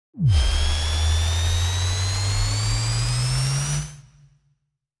Good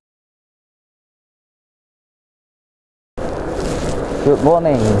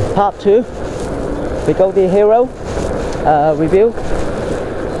morning. Part 2 Begode Hero review.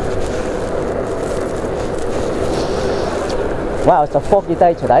 Wow, it's a foggy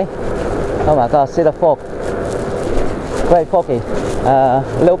day today. Oh my god, see the fog. Very foggy. A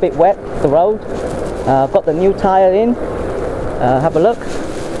little bit wet, the road. Got the new tyre in. Have a look.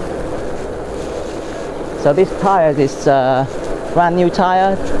 So this tyre is brand new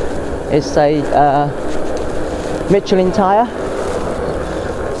tyre. It's a Michelin tyre.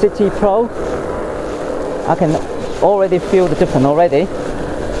 City Pro. I can already feel the difference already.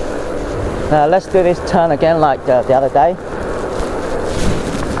 Let's do this turn again like the other day.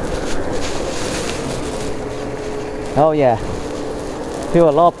 Oh yeah, feel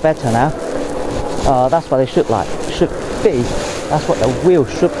a lot better now. That's what it should be. That's what the wheel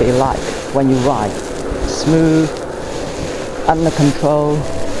should be like when you ride. Smooth, under control,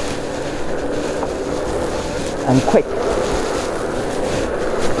 and quick.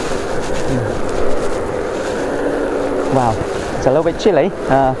 Wow, it's a little bit chilly.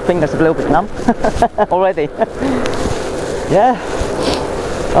 Fingers a little bit numb already. Yeah.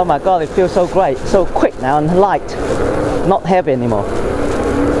 Oh my god, it feels so great, so quick now and light, not heavy anymore.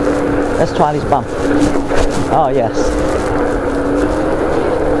 Let's try this bump. Oh yes.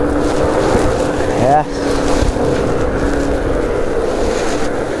 Yes.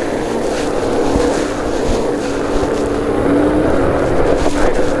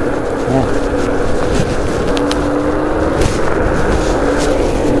 Yeah.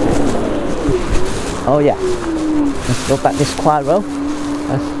 Oh yeah. Let's go back this quiet road.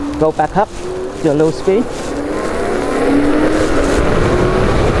 Let's go back up to a low speed.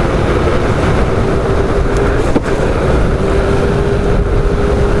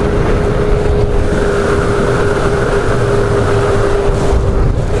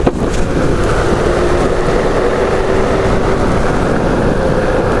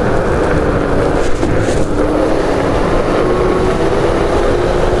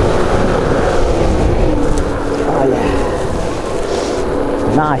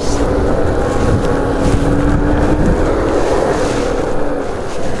 Nice.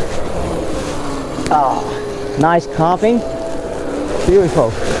 Oh, nice carving.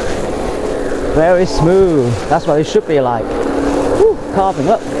 Beautiful. Very smooth. That's what it should be like. Woo, carving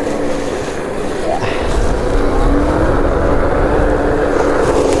up.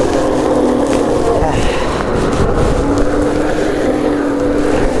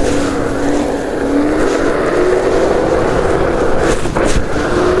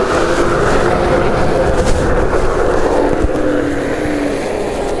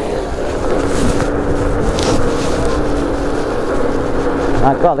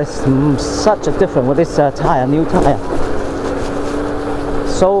 My god, it's such a different with this tyre, new tyre.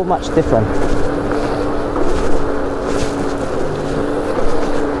 So much different.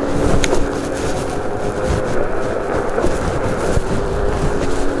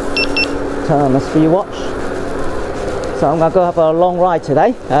 Turn on the speed watch. So I'm gonna go have a long ride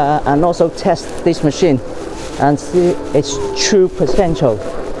today and also test this machine and see its true potential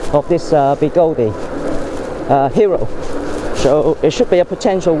of this Begode Hero. So it should be a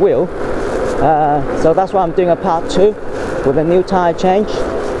potential wheel. So that's why I'm doing a part 2 with a new tyre change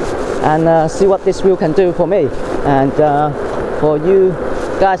and see what this wheel can do for me. And for you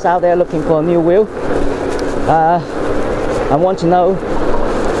guys out there looking for a new wheel, I want to know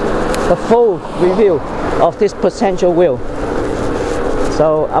the full review of this potential wheel.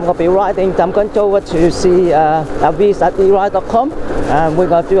 So I'm going to be riding, I'm going to go over to see avis@eride.com and we're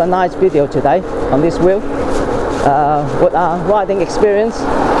going to do a nice video today on this wheel. With our riding experience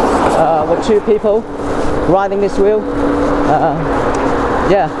with 2 people riding this wheel.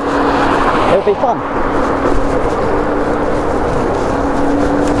 Yeah, it'll be fun.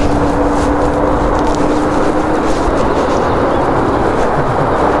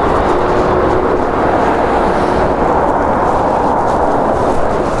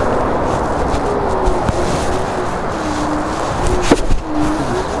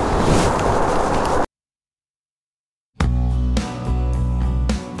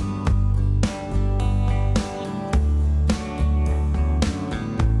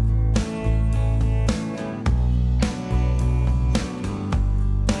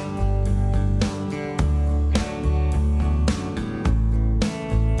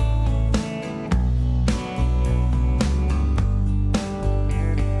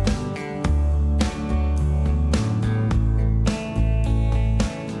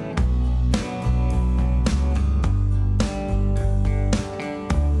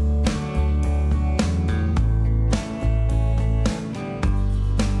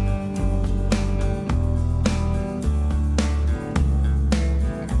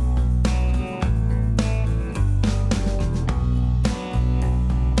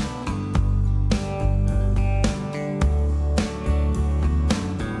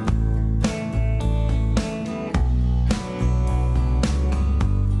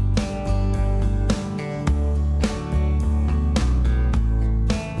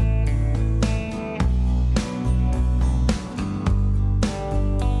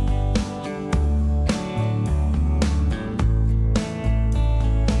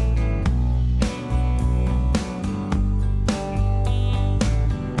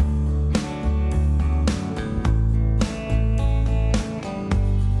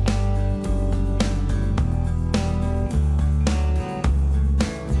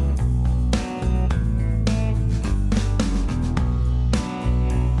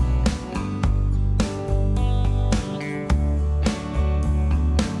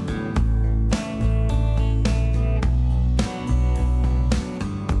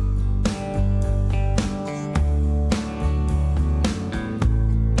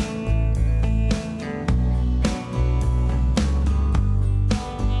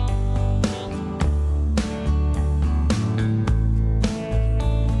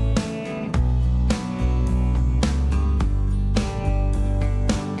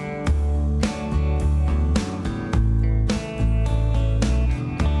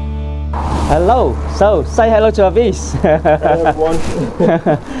 Hello. So say hello to Avis. Hey everyone.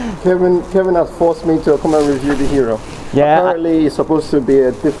 Kevin has forced me to come and review the Hero. Yeah. Apparently it's supposed to be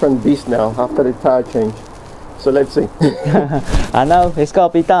a different beast now after the tire change. So let's see. I know it's got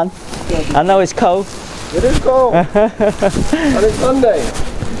to be done. I know it's cold. It is cold. And it's Sunday.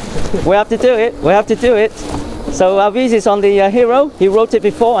 We have to do it. We have to do it. So Avis is on the Hero. He rode it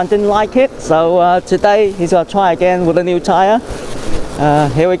before and didn't like it. So today he's going to try again with a new tire.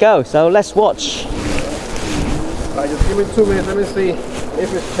 Here we go. So let's watch. Just give me 2 minutes. Let me see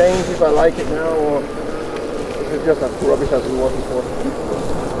if it's changed, if I like it now, or if it's just as rubbish as it was before.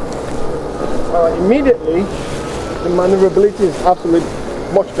 Immediately, the maneuverability is absolutely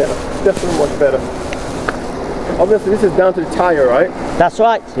much better. Definitely much better. Obviously, this is down to the tire, right? That's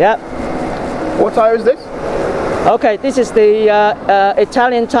right. Yeah. What tire is this? Okay, this is the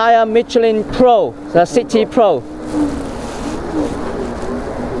Italian tire Michelin Pro, the City Pro.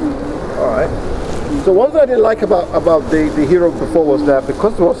 Alright. So one thing I didn't like about the Hero before was that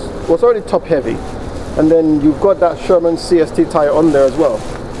because it was already top heavy, and then you've got that Sherman CST tire on there as well.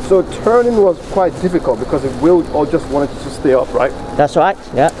 So turning was quite difficult because the wheel all just wanted to stay up, right? That's right,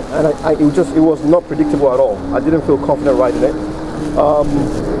 yeah. And it was not predictable at all. I didn't feel confident riding it.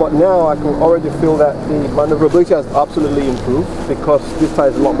 But now I can already feel that the maneuverability has absolutely improved because this tire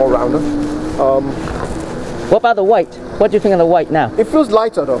is a lot more rounder. What about the weight? What do you think of the weight now? It feels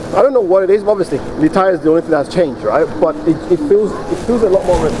lighter though. I don't know what it is. Obviously, the tire is the only thing that's changed, right? But it feels a lot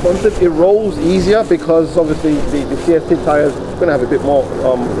more responsive. It rolls easier because obviously the CST tire is going to have a bit more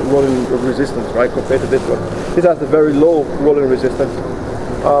rolling resistance, right, compared to this one. This has a very low rolling resistance.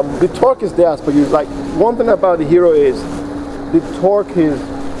 The torque is there, but like one thing about the Hero is the torque is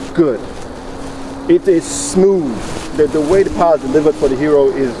good. It is smooth. The way the power is delivered for the Hero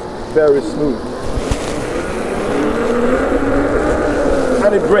is very smooth.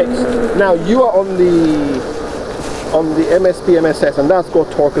 And it brakes. Now you are on the MSP MSS, and that's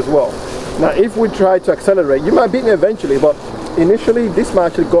got torque as well. Now if we try to accelerate, you might beat me eventually, but initially this might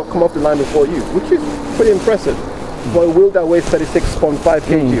actually come off the line before you, which is pretty impressive for a wheel that weighs 36.5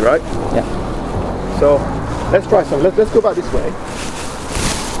 kg, right? Yeah. So let's try some. Let's go back this way.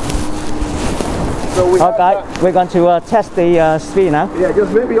 So Okay, we're going to test the speed now. Yeah,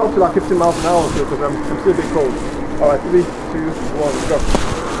 just maybe up to like 15 miles an hour or so, because I'm still a bit cold. Alright, 3, 2, 1, go.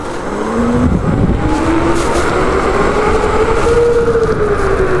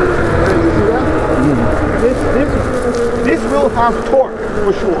 This will have torque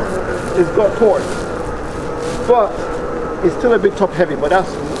for sure. It's got torque, but it's still a bit top heavy. But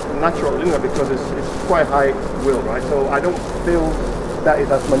that's natural, you know, because it's quite high wheel, right? So I don't feel that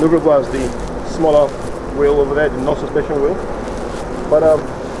is as maneuverable as the smaller wheel over there, the no suspension wheel. But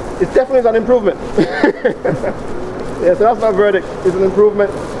it definitely is an improvement. Yeah, so that's my verdict. It's an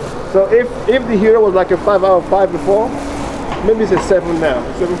improvement. So if the Hero was like a 5 out of 5 before, maybe it's a 7 now,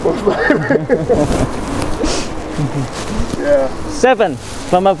 7.5. Yeah. 7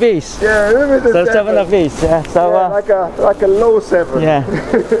 from Avis. Yeah, maybe it's a 7 Avis. Yeah. So yeah, like a low 7. Yeah.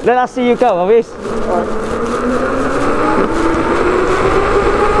 Let us see you go, Avis.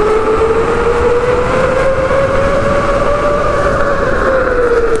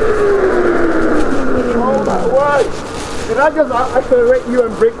 Did I just accelerate you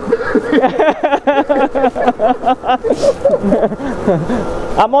and brake?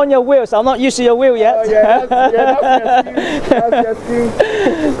 I'm on your wheels. I'm not used to your wheel yet. Yeah, that's you.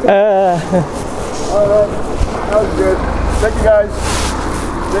 Alright, that was good. Thank you guys.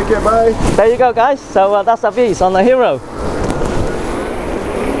 Take care, bye. There you go, guys. So that's Avis on the Hero.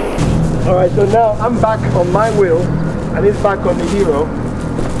 Alright, so now I'm back on my wheel and he's back on the Hero.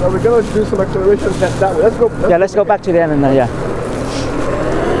 So we're going to do some acceleration test that way. Let's go back to the end and yeah.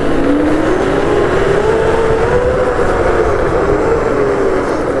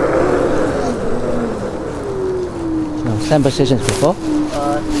 So, same positions before.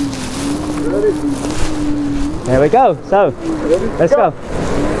 Ready? There we go. So, let's go.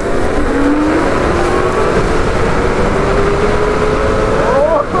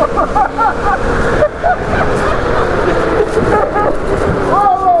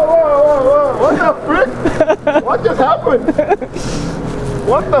 What the frick? What just happened?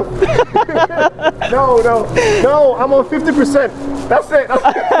 What the? No, I'm on 50%. That's it. I'm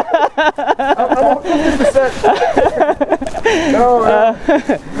on 50%. No,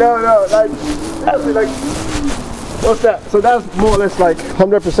 like, seriously, like, what's that? So that's more or less like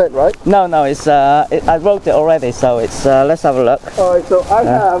 100%, right? No, it's I wrote it already, so it's let's have a look. All right, so I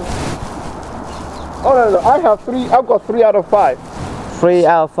have. Oh no, I have 3. I've got 3 out of 5. 3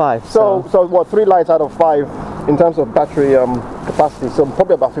 out of 5. So what? 3 lights out of 5 in terms of battery capacity, so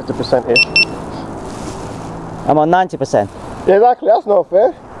probably about 50%-ish. I'm on 90%. Exactly, that's not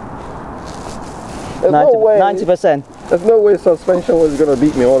fair. There's 90, no way. 90%. There's no way suspension was gonna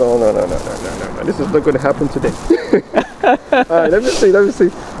beat me. Hold on, no. This is not gonna happen today. Alright, let me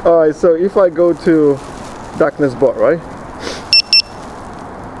see. Alright, so if I go to darkness bot, right?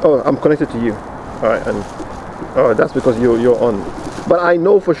 Oh, I'm connected to you. Alright, and oh, that's because you're on. But I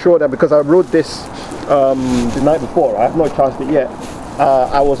know for sure that because I wrote this the night before, I have not charged it yet.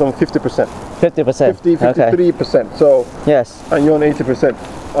 I was on 50%. 50%. 53%. Okay. So yes. And you're on 80%.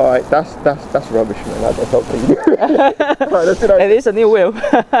 Alright, that's rubbish, man. That's helping you. Alright, let's do that. It is a new wheel.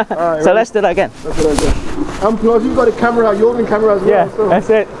 Alright, so let's do that again. Let's do that again. And plus you've got a camera, you're holding camera as well. Yeah, so that's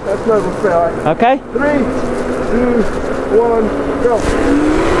it. That's not even fair. Alright. Okay. 3, 2, 1, go.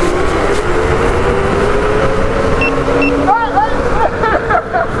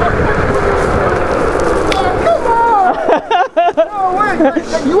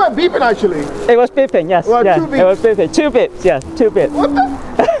 You were beeping actually. It was beeping, yes. Well, yeah, 2 beeps. it was beeping. 2 beeps, yeah, 2 beeps. What the?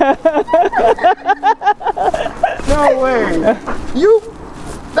 No way.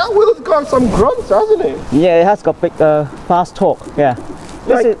 That wheel's got some grunts, hasn't it? Yeah, it has got big, fast torque. Yeah.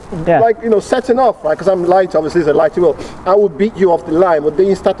 Like, like, you know, setting off, right? Because I'm light, obviously it's a light wheel. I would beat you off the line, but then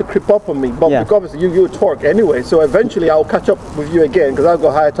you start to creep up on me. But because obviously you're torque anyway, so eventually I'll catch up with you again because I've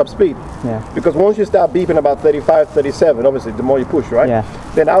got higher top speed. Yeah. Because once you start beeping about 35, 37, obviously the more you push, right? Yeah.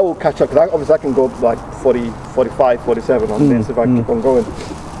 Then I will catch up because obviously I can go like 40, 45, 47 on this if I keep on going.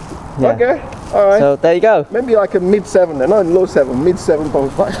 Yeah. Okay, all right. So there you go. Maybe like a mid-7 then, not low 7,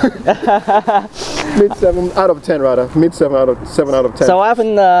 mid-7.5. Mid-7 out of 10 rather, mid-7 out of 7 out of 10. So I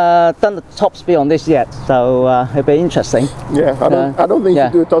haven't done the top speed on this yet, so it'll be interesting. Yeah, I don't think you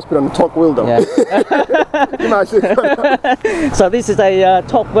should do a top speed on the torque wheel though. Yeah. So this is a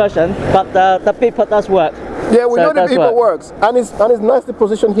torque version, but the beeper does work. Yeah, we know the beeper works, and it's nicely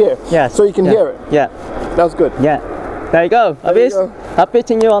positioned here. Yes. So you can hear it. Yeah. That's good. Yeah. There you go, Avis. I'm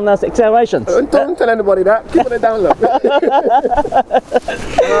beating you on the acceleration. Don't tell anybody that. Keep it down low.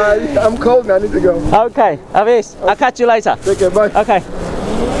 I'm cold now. I need to go. Okay, Avis. I'll catch you later. Take care. Bye. Okay.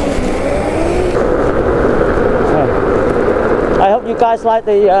 I hope you guys like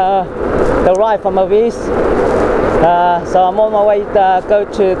the ride from Avis. So I'm on my way to go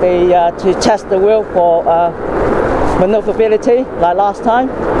to the to test the wheel for maneuverability like last time.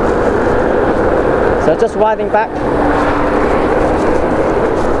 So just riding back.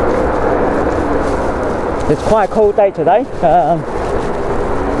 It's quite a cold day today,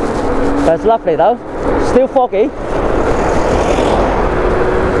 but it's lovely though, still foggy.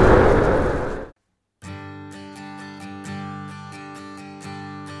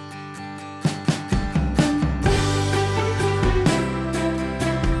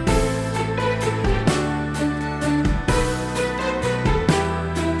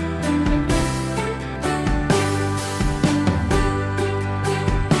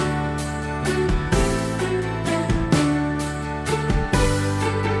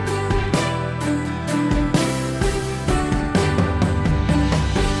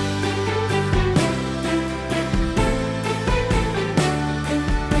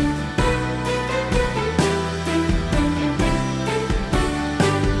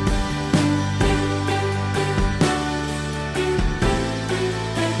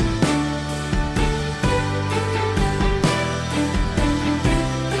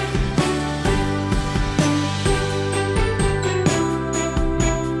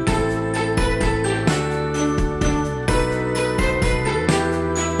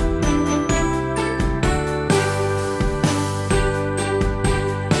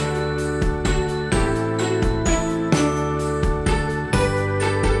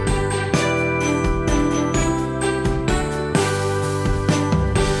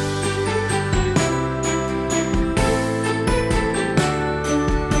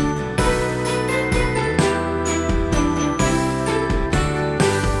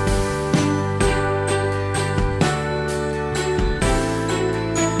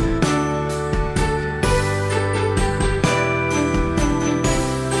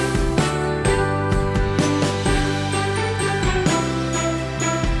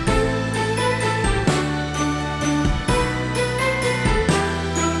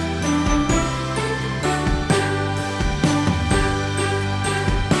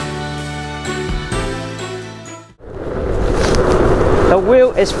 The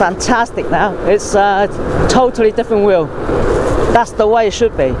wheel is fantastic now. It's a totally different wheel. That's the way it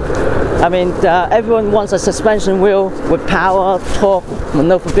should be. I mean, everyone wants a suspension wheel with power, torque,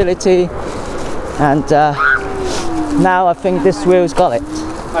 maneuverability, and now I think this wheel's got it.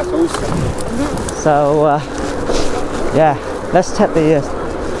 That's awesome. So Yeah, let's check the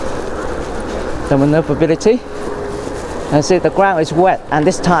maneuverability. And see, the ground is wet, and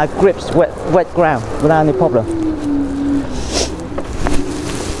this tire grips wet ground without any problem.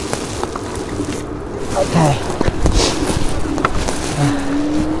 Okay.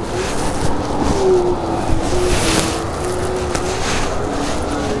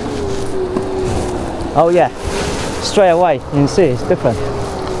 Oh yeah, straight away you can see it's different.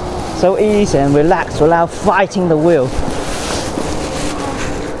 So easy and relaxed without fighting the wheel.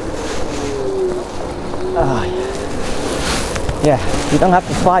 Yeah, you don't have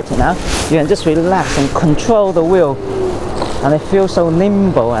to fight it now. You can just relax and control the wheel, and it feels so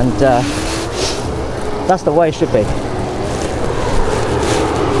nimble, and that's the way it should be.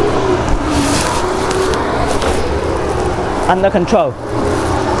 Under control,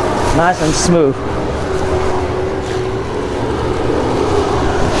 nice and smooth.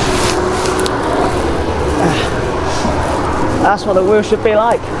 That's what the wheel should be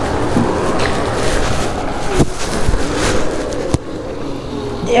like.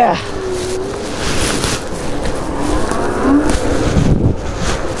 Yeah.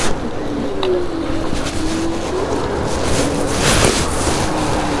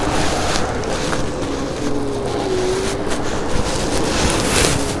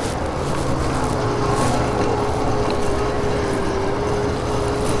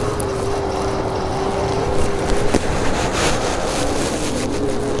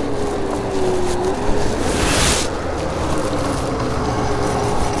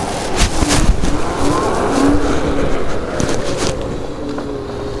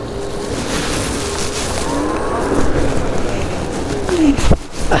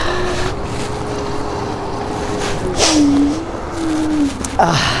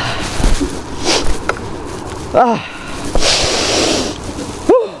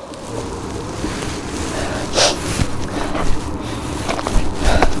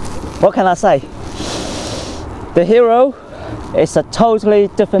 What can I say? The Hero is a totally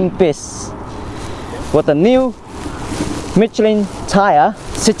different beast. With the new Michelin tire,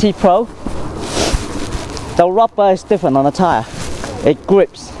 City Pro, the rubber is different on the tire. It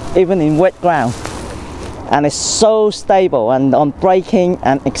grips even in wet ground, and it's so stable and on braking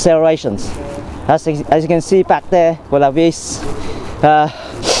and accelerations. As you can see back there with our wheels,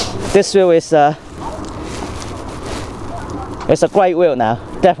 this wheel is it's a great wheel now.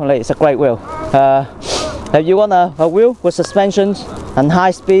 Definitely, it's a great wheel. If you want a wheel with suspensions and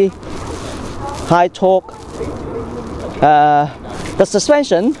high speed, high torque, the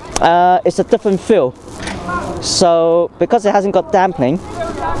suspension is a different feel. So because it hasn't got dampening,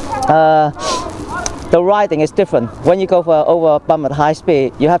 the riding is different. When you go for over a bump at high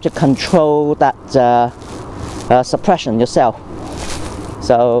speed, you have to control that suppression yourself.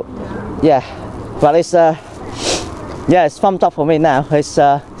 So yeah, but it's yeah, it's thumbs up for me now. It's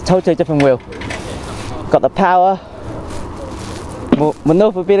a totally different wheel. Got the power,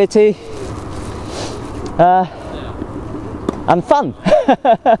 maneuverability, and fun.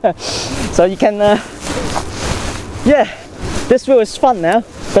 So you can yeah, this wheel is fun now.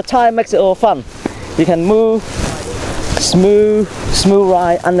 The tire makes it all fun. You can move, smooth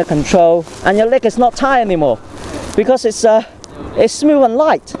ride, under control, and your leg is not tired anymore because it's smooth and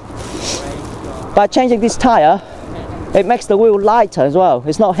light. By changing this tire, it makes the wheel lighter as well.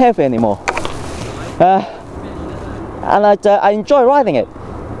 It's not heavy anymore, and I enjoy riding it.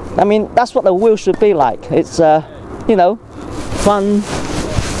 I mean, that's what the wheel should be like. It's you know, fun,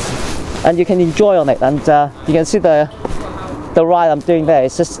 and you can enjoy on it, and you can see the ride I'm doing there.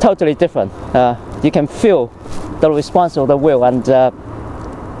 It's just totally different. You can feel the response of the wheel, and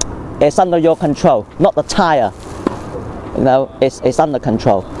it's under your control, not the tire. You know, it's under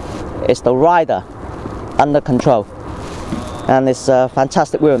control. It's the rider under control, and it's a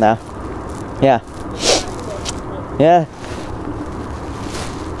fantastic wheel now. Yeah, yeah.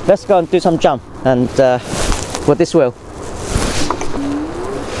 Let's go and do some jump and with this wheel.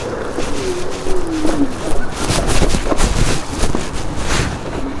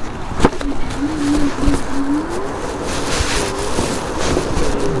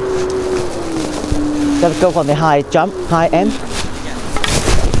 Let's go for the high jump, high end.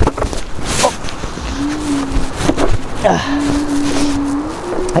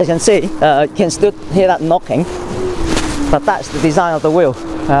 As you can see, you can still hear that knocking, but that's the design of the wheel.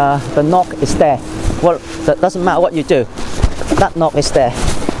 The knock is there. Well, that doesn't matter what you do, that knock is there.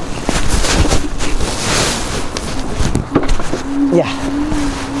 Yeah.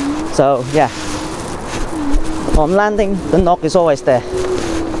 So yeah, on landing, the knock is always there.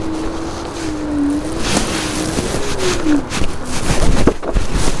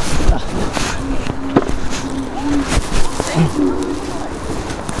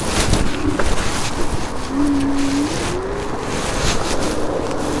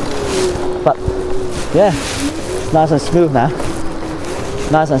 Yeah, nice and smooth now.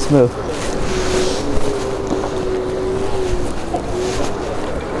 Nice and smooth.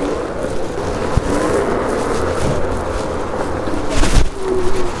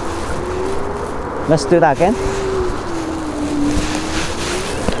 Let's do that again.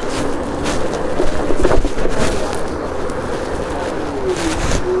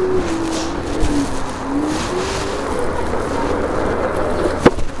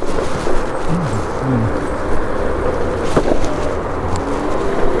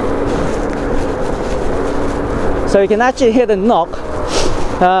 So you can actually hit and knock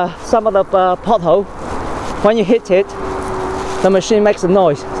some of the pothole. When you hit it, the machine makes a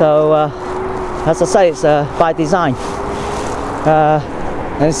noise. So as I say, it's by design.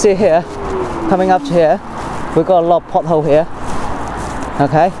 And see here, coming up to here, we've got a lot of pothole here.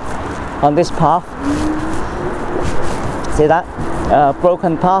 Okay, on this path. See that?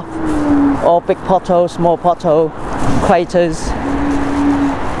 Broken path, all big pothole, small pothole, craters.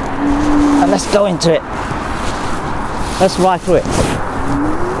 And let's go into it. Let's ride through it.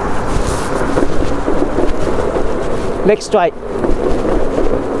 Leg straight.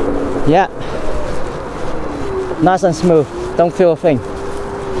 Yeah. Nice and smooth. Don't feel a thing.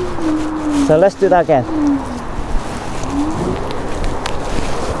 So let's do that again.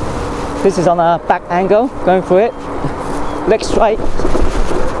 This is on a back angle, going through it. Leg straight.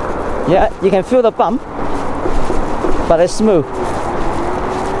 Yeah, you can feel the bump, but it's smooth.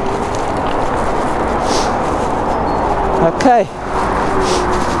 Okay,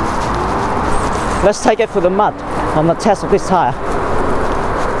 let's take it for the mud on the test of this tire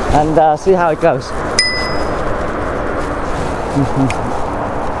and see how it goes.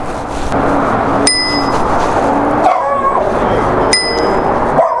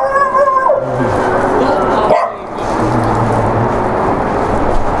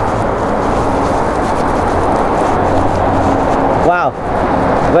 Wow,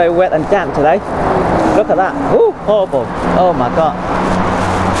 very wet and damp today. Look at that. Ooh, horrible. Oh my god.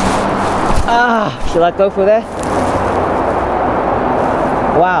 Ah, should I go through there?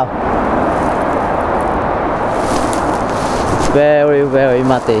 Wow. Very, very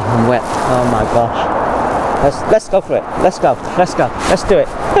muddy and wet. Oh my gosh. Let's go for it. Let's go. Let's go. Let's do it.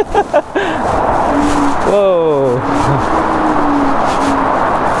 Whoa.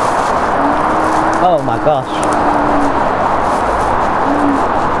 Oh my gosh.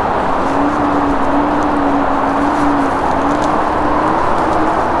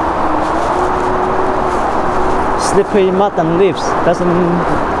 Slippery mud and leaves doesn't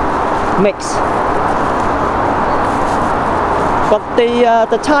mix, but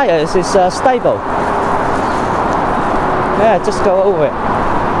the tires is stable. Yeah, just go over it.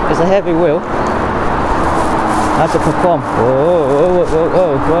 It's a heavy wheel. I have to perform. Whoa, whoa, whoa,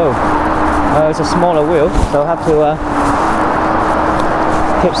 whoa, whoa. It's a smaller wheel, so I have to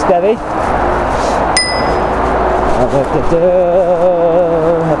keep steady.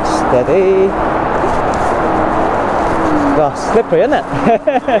 Have to steady. God, slippery, isn't it?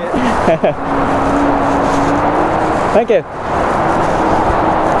 Thank you.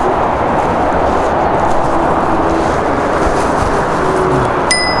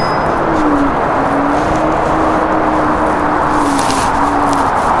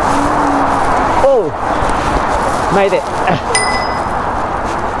 Oh, made it.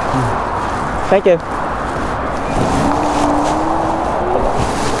 Thank you.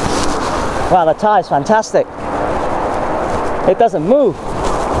 Wow, the tire is fantastic. It doesn't move.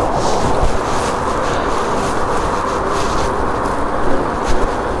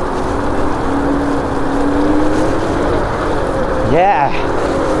 Yeah.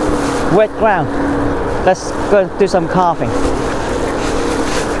 Wet ground. Let's go do some carving.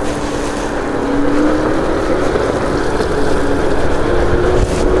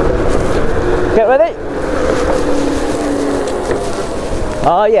 Get ready.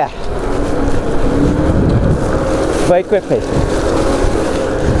 Oh yeah. Very quickly.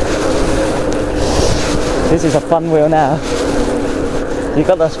 This is a fun wheel now. You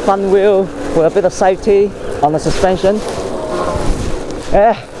got the fun wheel with a bit of safety on the suspension.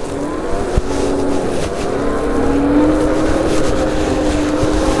 Yeah.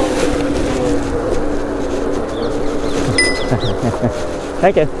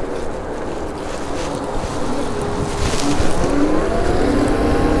 Thank you.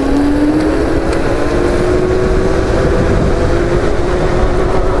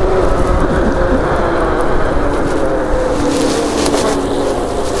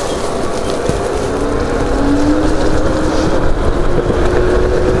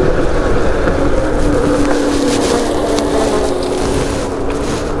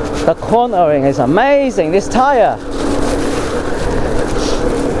 The cornering is amazing. This tire,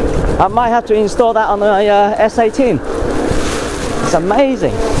 I might have to install that on the S18. It's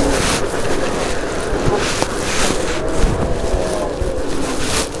amazing.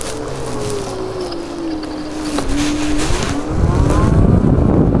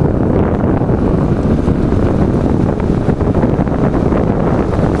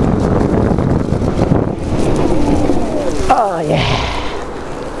 Oh yeah.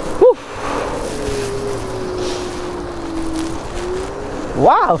 Whew.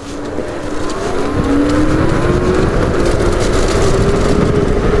 Wow.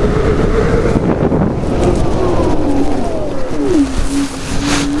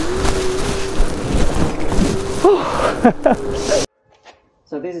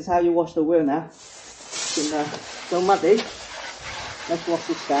 So this is how you wash the wheel now. It's been so muddy. Let's wash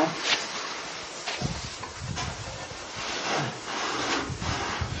this down.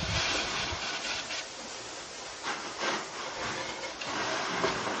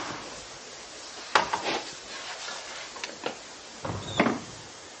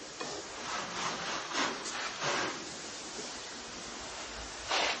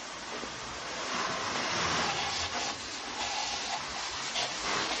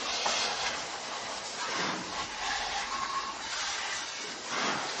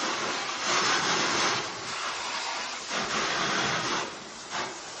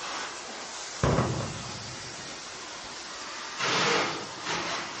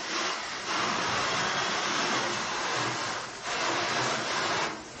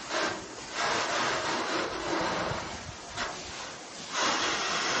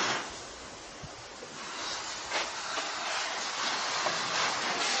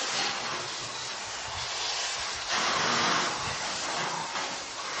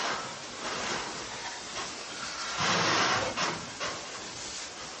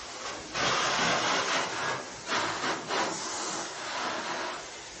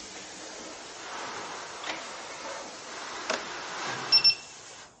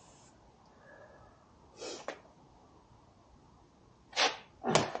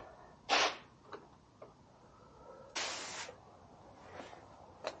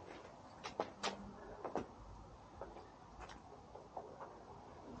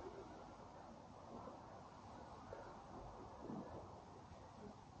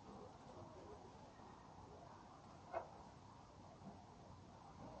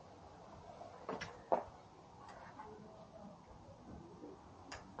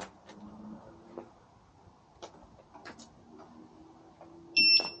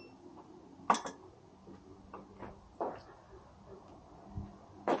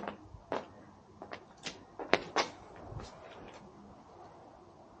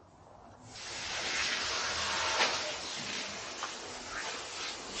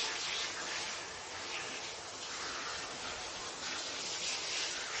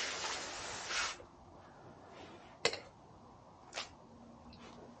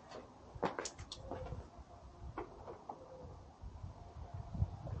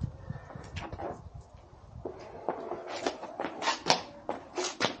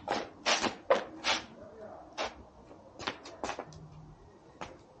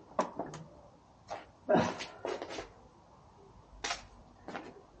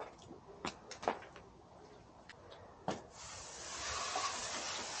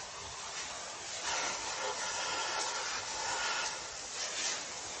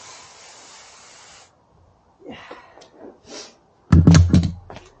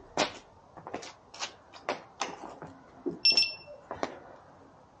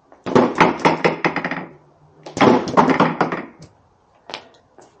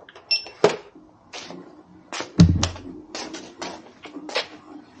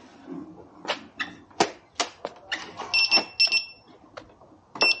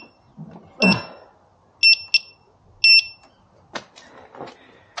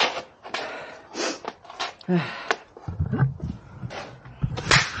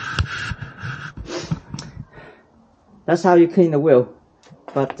 That's how you clean the wheel,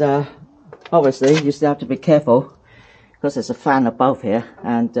 but obviously you still have to be careful because there's a fan above here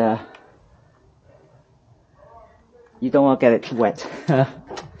and you don't want to get it wet.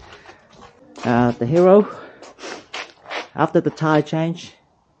 The Hero, after the tire change,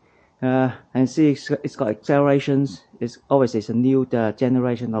 and see it's got accelerations. It's obviously it's a new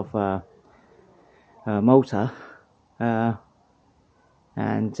generation of motor, and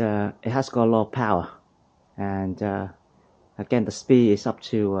it has got a lot of power, and again the speed is up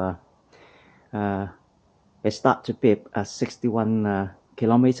to it start to beep at 61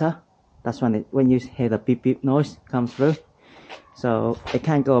 kilometer. That's when you hear the beep beep noise comes through. so it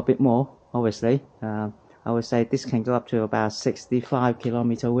can go a bit more, obviously. I would say this can go up to about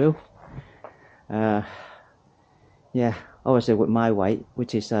 65km wheel. Yeah, obviously with my weight,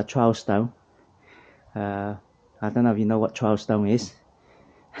 which is 12 stone. I don't know if you know what 12 stone is.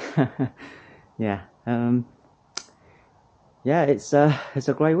 Yeah, yeah, it's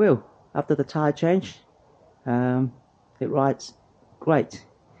a great wheel. After the tire change, it rides great.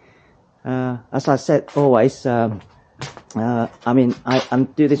 As I said, always, I mean, I'm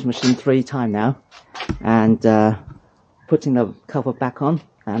doing this machine 3 times now, and putting the cover back on,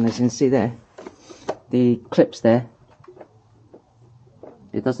 and as you can see there, the clips there,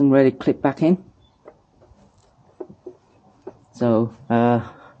 it doesn't really clip back in. So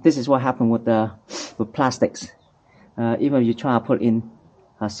this is what happened with plastics. Even if you try to put in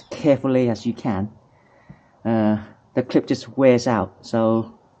as carefully as you can, the clip just wears out.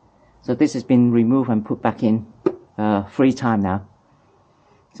 So this has been removed and put back in 3 times now.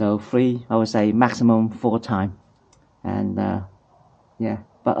 So 3, I would say maximum 4 times. And yeah,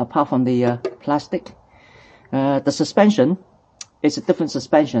 but apart from the plastic, the suspension is a different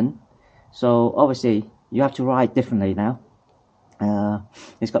suspension. So obviously you have to ride differently now.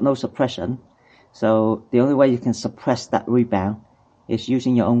 It's got no suppression. So the only way you can suppress that rebound is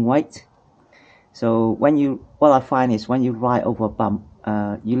using your own weight. So what I find is when you ride over a bump,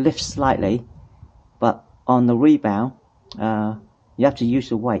 you lift slightly, but on the rebound, you have to use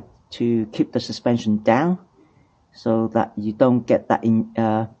the weight to keep the suspension down, so that you don't get that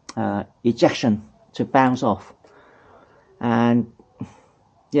ejection to bounce off. And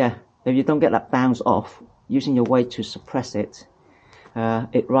yeah, if you don't get that bounce off, using your weight to suppress it,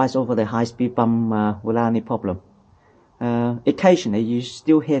 it rides over the high-speed bump without any problem. Occasionally, you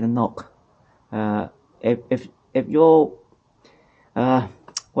still hear the knock. If you're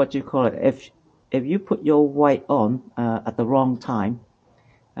what do you call it? If you put your weight on at the wrong time,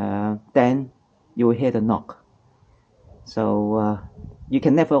 then you will hear the knock. So you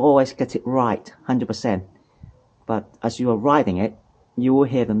can never always get it right 100%, but as you are riding it, you will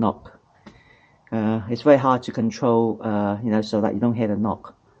hear the knock. It's very hard to control, so that you don't hear the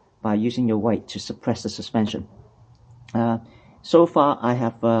knock by using your weight to suppress the suspension. So far, I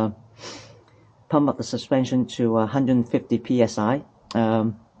have pumped up the suspension to 150 psi.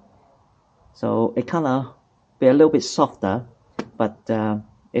 So it kind of be a little bit softer, but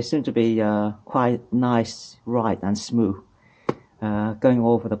it seems to be quite nice ride and smooth, going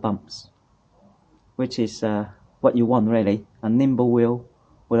over the bumps, which is what you want really, a nimble wheel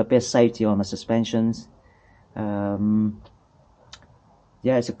with a bit of safety on the suspensions. Yeah,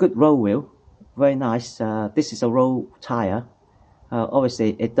 it's a good road wheel, very nice. This is a road tire.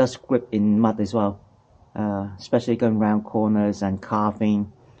 Obviously it does grip in mud as well, especially going around corners and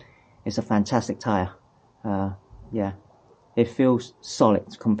carving. It's a fantastic tire. Yeah, it feels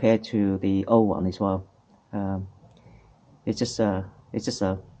solid compared to the old one as well. It's just a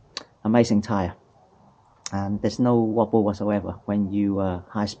amazing tire, and there's no wobble whatsoever when you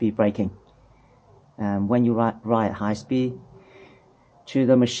high speed braking. And when you ride high speed to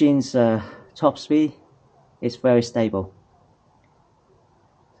the machine's top speed, it's very stable.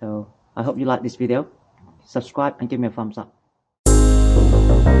 So I hope you like this video. Subscribe and give me a thumbs up.